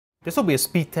This will be a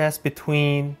speed test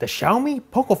between the Xiaomi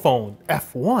Pocophone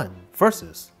F1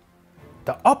 versus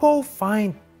the Oppo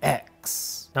Find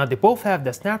X. Now they both have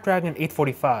the Snapdragon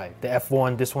 845. The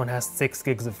F1, this one has 6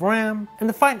 gigs of RAM, and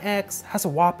the Find X has a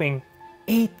whopping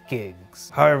 8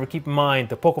 gigs. However, keep in mind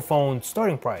the Pocophone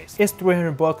starting price is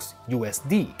 $300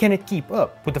 USD. Can it keep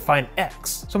up with the Find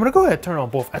X? So I'm gonna go ahead and turn on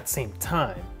both at the same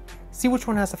time. See which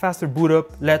one has a faster boot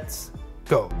up. Let's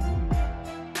go.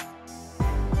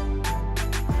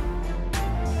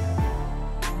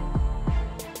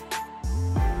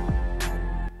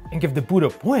 And give the boot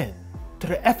up win to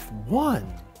the F1.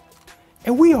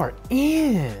 And we are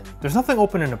in. There's nothing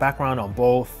open in the background on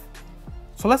both.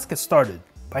 So let's get started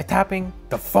by tapping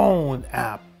the phone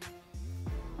app.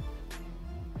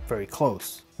 Very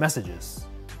close. Messages.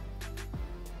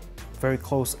 Very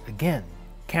close again.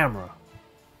 Camera.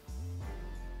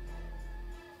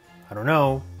 I don't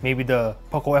know, maybe the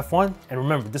Poco F1. And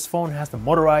remember, this phone has the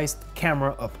motorized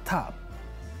camera up top.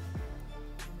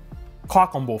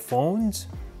 Clock on both phones.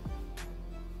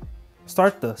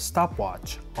 Start the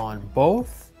stopwatch on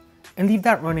both and leave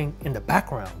that running in the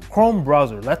background. Chrome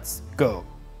browser, let's go.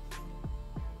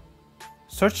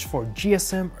 Search for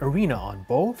GSM Arena on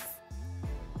both.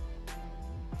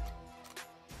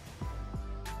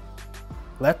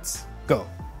 Let's go.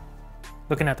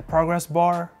 Looking at the progress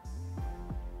bar,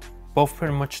 both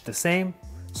pretty much the same.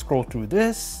 Scroll through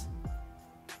this.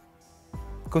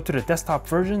 Go to the desktop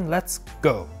version, let's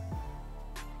go.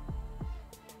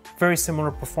 Very similar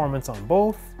performance on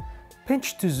both.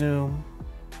 Pinch to zoom,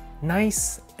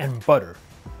 nice and butter.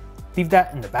 Leave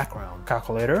that in the background.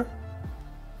 Calculator.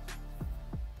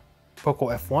 Poco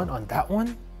F1 on that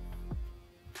one.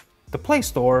 The Play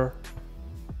Store.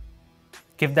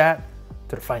 Give that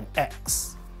to the Find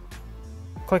X.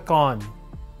 Click on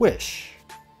Wish.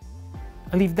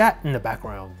 And leave that in the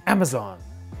background. Amazon.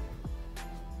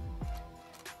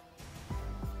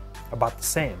 About the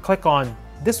same. Click on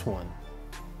this one.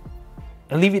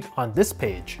 And leave it on this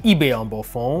page. eBay on both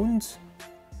phones.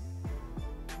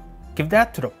 Give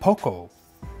that to the Poco.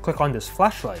 Click on this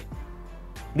flashlight.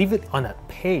 Leave it on that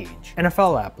page.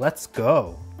 NFL app, let's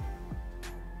go.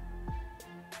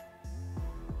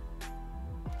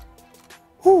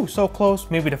 Whew, so close.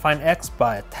 Maybe to Find X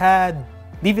by a tad.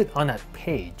 Leave it on that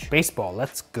page. Baseball,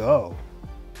 let's go.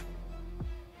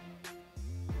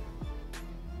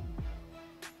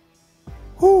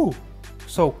 Whew.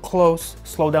 So close,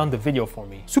 slow down the video for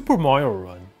me. Super Mario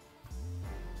Run.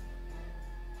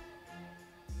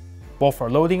 Both are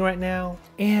loading right now,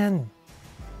 and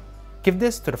give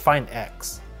this to the Find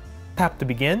X. Tap to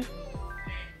begin.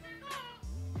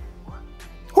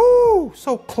 Whoo,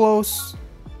 so close.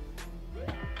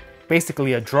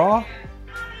 Basically a draw.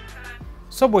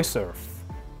 Subway Surf.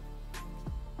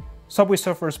 Subway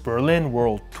Surfers Berlin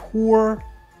World Tour.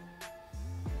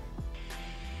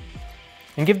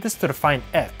 And give this to the Find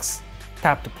X.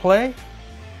 Tap to play,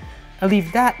 and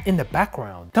leave that in the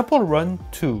background. Temple Run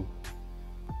 2.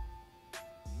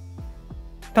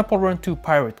 Temple Run 2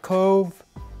 Pirate Cove.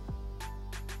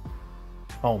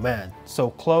 Oh man,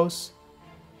 so close.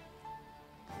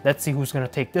 Let's see who's gonna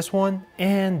take this one,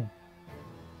 and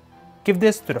give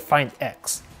this to the Find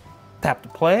X. Tap to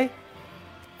play,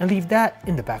 and leave that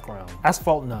in the background.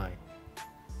 Asphalt 9.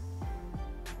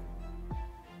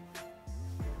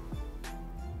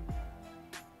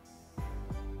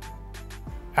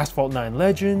 Asphalt 9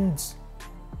 Legends,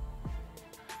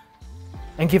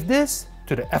 and give this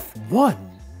to the F1.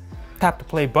 Tap the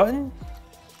play button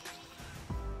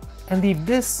and leave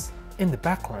this in the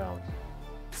background.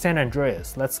 San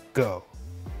Andreas, let's go.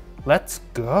 Let's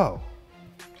go.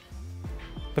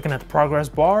 Looking at the progress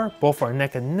bar, both are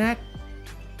neck and neck.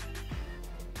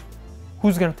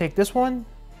 Who's gonna take this one?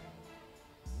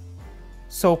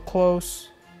 So close.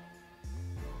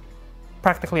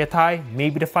 Practically a tie,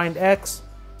 maybe to Find X.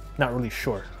 Not really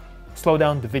sure. Slow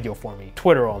down the video for me.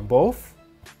 Twitter on both.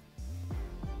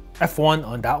 F1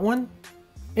 on that one.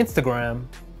 Instagram.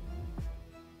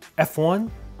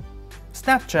 F1.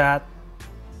 Snapchat.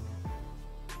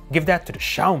 Give that to the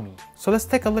Xiaomi. So let's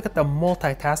take a look at the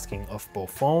multitasking of both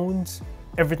phones.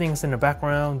 Everything's in the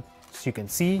background, so you can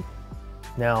see.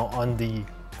 Now on the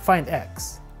Find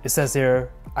X, it says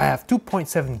here, I have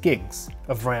 2.7 gigs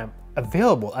of RAM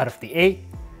available out of the 8.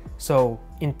 So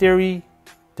in theory,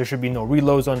 there should be no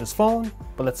reloads on this phone,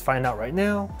 but let's find out right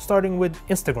now. Starting with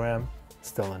Instagram,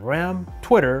 still in RAM.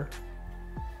 Twitter,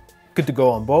 good to go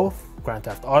on both. Grand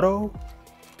Theft Auto,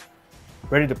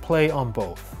 ready to play on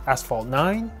both. Asphalt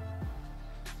 9,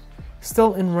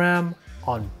 still in RAM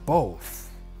on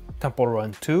both. Temple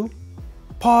Run 2,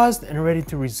 paused and ready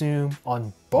to resume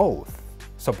on both.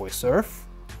 Subway Surf,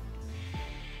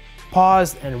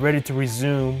 paused and ready to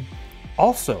resume.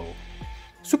 Also,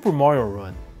 Super Mario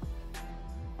Run.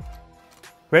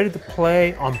 Ready to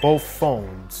play on both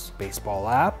phones. Baseball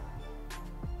app.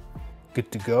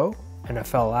 Good to go.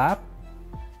 NFL app.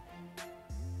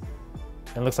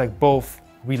 And looks like both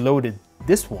reloaded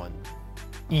this one.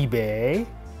 eBay.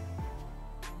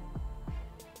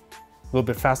 A little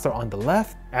bit faster on the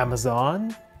left.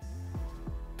 Amazon.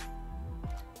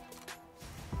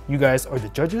 You guys are the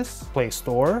judges. Play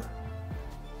Store.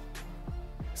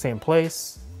 Same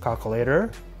place.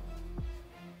 Calculator.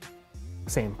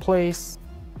 Same place.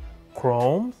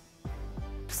 Chrome.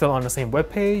 Still on the same web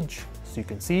page. So you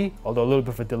can see, although a little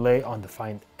bit of a delay on the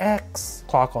Find X.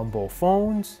 Clock on both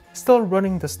phones. Still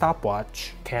running the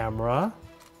stopwatch. Camera.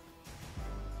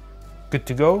 Good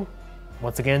to go.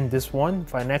 Once again, this one,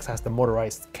 Find X, has the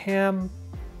motorized cam.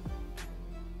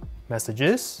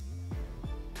 Messages.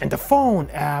 And the phone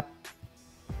app.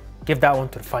 Give that one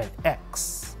to the Find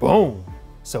X. Boom.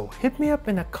 So hit me up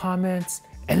in the comments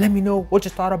and let me know what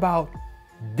you thought about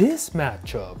this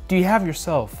matchup. Do you have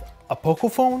yourself a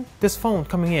Pocophone? This phone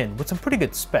coming in with some pretty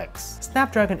good specs.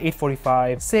 Snapdragon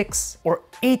 845, 6 or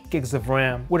 8 gigs of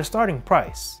RAM with a starting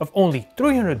price of only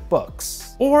 300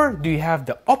 bucks. Or do you have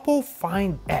the Oppo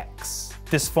Find X?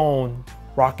 This phone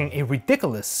rocking a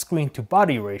ridiculous screen to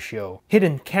body ratio,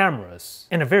 hidden cameras,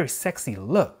 and a very sexy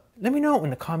look. Let me know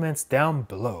in the comments down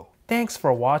below. Thanks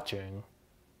for watching.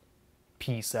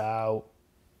 Peace out.